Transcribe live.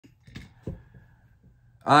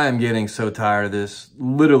I am getting so tired of this.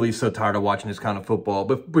 Literally so tired of watching this kind of football.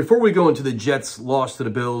 But before we go into the Jets' loss to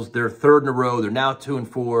the Bills, they're third in a row. They're now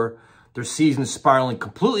 2-4. Their season's spiraling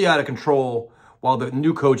completely out of control while the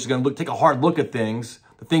new coach is going to take a hard look at things,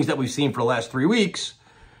 the things that we've seen for the last 3 weeks.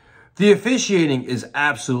 The officiating is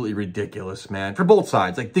absolutely ridiculous, man, for both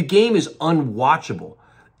sides. Like, the game is unwatchable.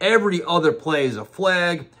 Every other play is a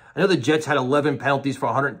flag. I know the Jets had 11 penalties for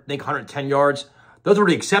 110 yards. Those were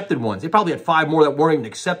the accepted ones. They probably had 5 more that weren't even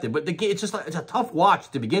accepted. But it's just like, it's a tough watch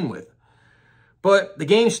to begin with. But the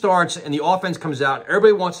game starts and the offense comes out.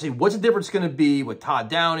 Everybody wants to see what's the difference going to be with Todd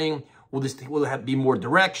Downing. Will there have to be more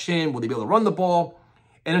direction? Will they be able to run the ball?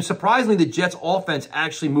 And surprisingly, the Jets offense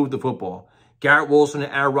actually moved the football. Garrett Wilson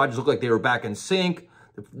and Aaron Rodgers looked like they were back in sync.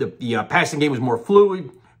 The passing game was more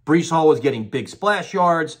fluid. Breece Hall was getting big splash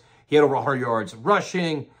yards. He had over 100 yards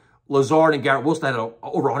rushing. Lazard and Garrett Wilson had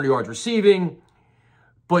over 100 yards receiving.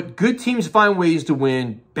 But good teams find ways to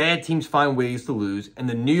win. Bad teams find ways to lose. And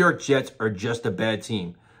the New York Jets are just a bad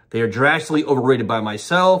team. They are drastically overrated by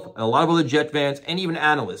myself and a lot of other Jet fans and even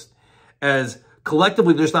analysts, as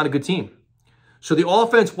collectively they're just not a good team. So the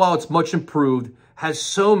offense, while it's much improved, has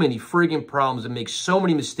so many friggin' problems and makes so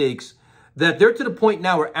many mistakes that they're to the point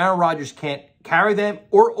now where Aaron Rodgers can't carry them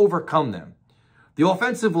or overcome them. The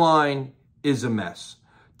offensive line is a mess.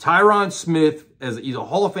 Tyron Smith, as he's a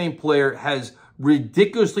Hall of Fame player, has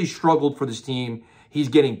ridiculously struggled for this team. He's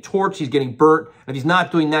getting torched, he's getting burnt, and if he's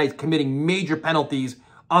not doing that, he's committing major penalties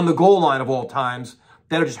on the goal line of all times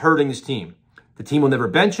that are just hurting this team. The team will never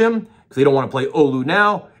bench him because they don't want to play Olu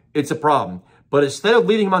now. It's a problem. But instead of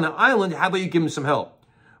leaving him on the island, how about you give him some help?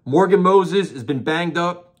 Morgan Moses has been banged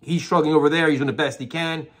up. He's struggling over there. He's doing the best he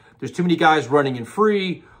can. There's too many guys running in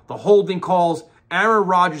free. The holding calls. Aaron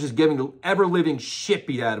Rodgers is getting the ever-living shit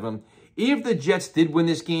beat out of him. Even if the Jets did win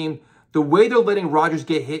this game, the way they're letting Rodgers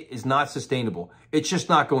get hit is not sustainable. It's just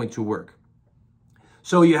not going to work.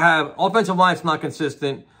 So you have offensive line that's not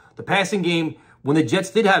consistent. The passing game, when the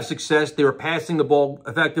Jets did have success, they were passing the ball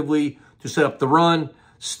effectively to set up the run.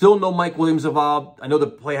 Still no Mike Williams involved. I know the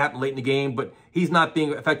play happened late in the game, but he's not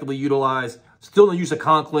being effectively utilized. Still no use of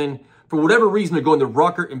Conklin. For whatever reason, they're going to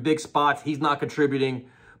Rucker in big spots. He's not contributing.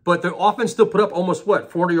 But their offense still put up almost,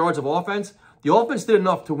 400 yards of offense? The offense did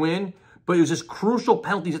enough to win, but it was just crucial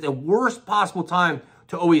penalties at the worst possible time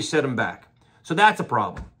to always set them back. So that's a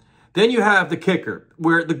problem. Then you have the kicker,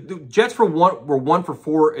 where the Jets were 1 for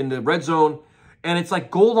 4 in the red zone, and it's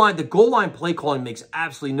like the goal line play calling makes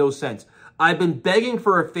absolutely no sense. I've been begging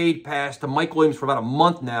for a fade pass to Mike Williams for about a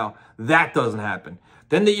month now. That doesn't happen.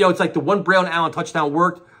 Then, it's like the one Brown Allen touchdown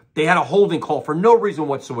worked. They had a holding call for no reason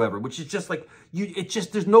whatsoever, which is just like,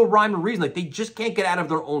 there's no rhyme or reason. Like, they just can't get out of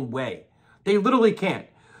their own way. They literally can't.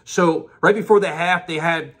 So right before the half,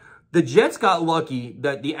 the Jets got lucky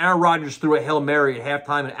that the Aaron Rodgers threw a Hail Mary at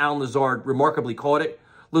halftime and Alan Lazard remarkably caught it.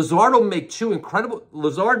 Lazard made two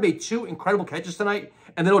incredible catches tonight,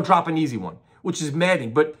 and then he'll drop an easy one, which is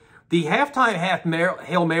maddening. But the halftime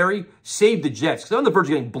Hail Mary saved the Jets because they're on the verge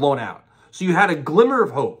of getting blown out. So you had a glimmer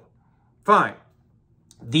of hope. Fine.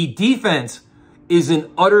 The defense is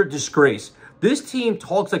an utter disgrace. This team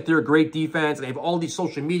talks like they're a great defense, and they have all these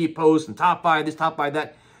social media posts and top five this, top five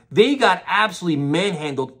that. They got absolutely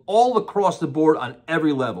manhandled all across the board on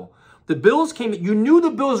every level. The Bills came in. You knew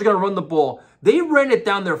the Bills were going to run the ball. They ran it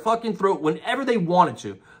down their fucking throat whenever they wanted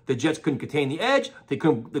to. The Jets couldn't contain the edge. They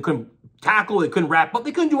couldn't tackle. They couldn't wrap up.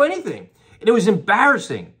 They couldn't do anything. And it was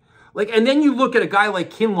embarrassing. And then you look at a guy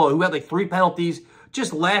like Kinlaw, who had 3 penalties,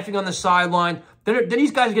 just laughing on the sideline. Then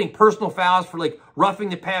these guys are getting personal fouls for roughing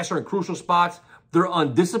the passer in crucial spots. They're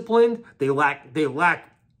undisciplined. They lack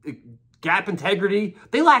gap integrity.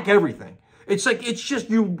 They lack everything. It's just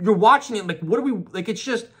you're watching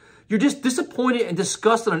it you're just disappointed and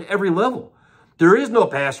disgusted on every level. There is no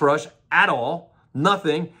pass rush at all,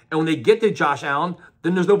 nothing. And when they get to Josh Allen,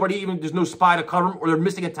 then there's no spy to cover him, or they're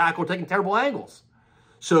missing a tackle or taking terrible angles.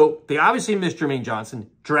 So they obviously missed Jermaine Johnson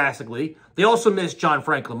drastically. They also missed John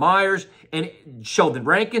Franklin Myers and Sheldon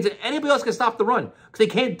Rankins, and anybody else can stop the run because they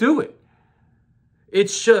can't do it.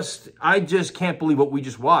 I just can't believe what we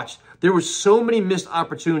just watched. There were so many missed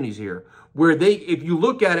opportunities here where if you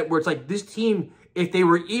look at it, where it's like this team, if they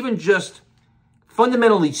were even just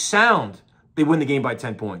fundamentally sound, they win the game by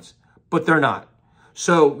 10 points. But they're not.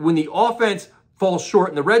 So when the offense falls short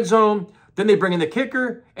in the red zone, then they bring in the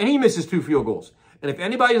kicker, and he misses 2 field goals. And if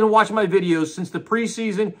anybody hasn't watched my videos since the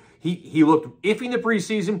preseason, he looked iffy in the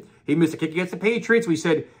preseason. He missed a kick against the Patriots. We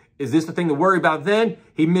said, is this the thing to worry about then?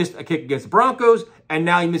 He missed a kick against the Broncos, and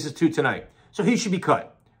now he misses 2 tonight. So he should be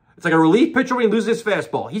cut. It's like a relief pitcher when he loses his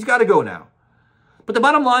fastball. He's got to go now. But the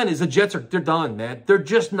bottom line is the Jets they're done, man. They're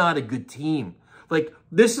just not a good team. Like,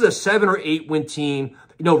 this is a 7 or 8 win team.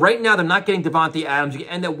 You know, right now they're not getting Davante Adams.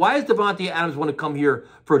 And then why does Davante Adams want to come here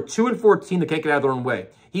for a 2-4 team that can't get out of their own way?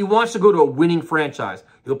 He wants to go to a winning franchise.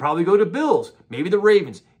 He'll probably go to Bills, maybe the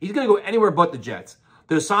Ravens. He's going to go anywhere but the Jets.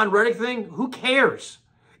 The Hassan Reddick thing, who cares?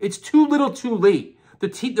 It's too little too late. The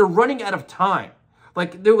team, they're running out of time.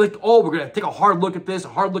 Like, they're like, oh, we're going to take a hard look at this, a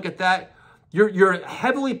hard look at that. You're a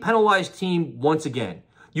heavily penalized team once again.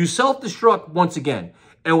 You self-destruct once again.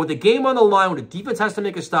 And with the game on the line, when the defense has to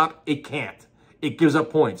make a stop, it can't. It gives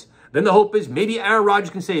up points. Then the hope is maybe Aaron Rodgers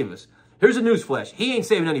can save us. Here's a newsflash. He ain't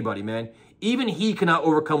saving anybody, man. Even he cannot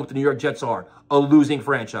overcome what the New York Jets are, a losing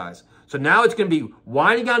franchise. So now it's going to be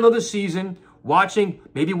winding down another season, watching,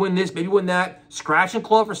 maybe win this, maybe win that, scratch and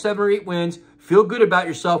claw for 7 or 8 wins, feel good about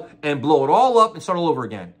yourself, and blow it all up and start all over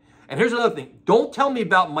again. And here's another thing. Don't tell me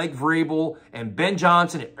about Mike Vrabel and Ben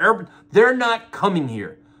Johnson. They're not coming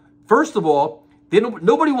here. First of all,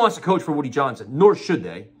 nobody wants to coach for Woody Johnson, nor should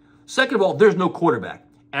they. Second of all, there's no quarterback.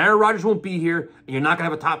 Aaron Rodgers won't be here, and you're not going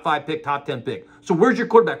to have a top 5 pick, top 10 pick. So where's your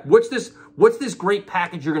quarterback? What's this great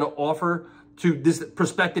package you're going to offer to this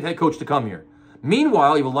prospective head coach to come here?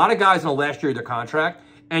 Meanwhile, you have a lot of guys in the last year of their contract,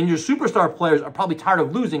 and your superstar players are probably tired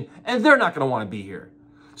of losing, and they're not going to want to be here.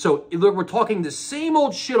 So look, we're talking the same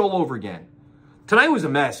old shit all over again. Tonight was a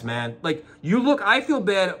mess, man. Like, you look, I feel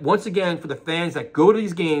bad once again for the fans that go to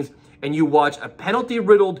these games and you watch a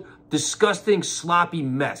penalty-riddled, disgusting, sloppy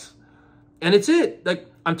mess. And it's it. Like,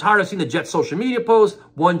 I'm tired of seeing the Jets social media posts,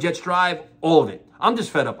 one Jets drive, all of it. I'm just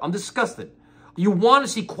fed up. I'm disgusted. You want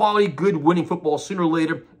to see quality, good, winning football sooner or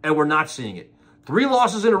later, and we're not seeing it. 3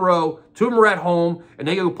 losses in a row, 2 of them are at home, and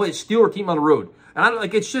they go play a Steeler team on the road. And I don't,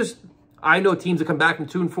 like, it's just, I know teams that come back from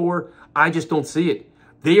 2-4. I just don't see it.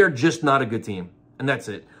 They are just not a good team, and that's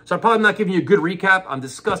it. So I'm probably not giving you a good recap. I'm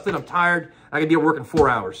disgusted. I'm tired. I could be at work in 4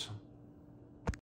 hours.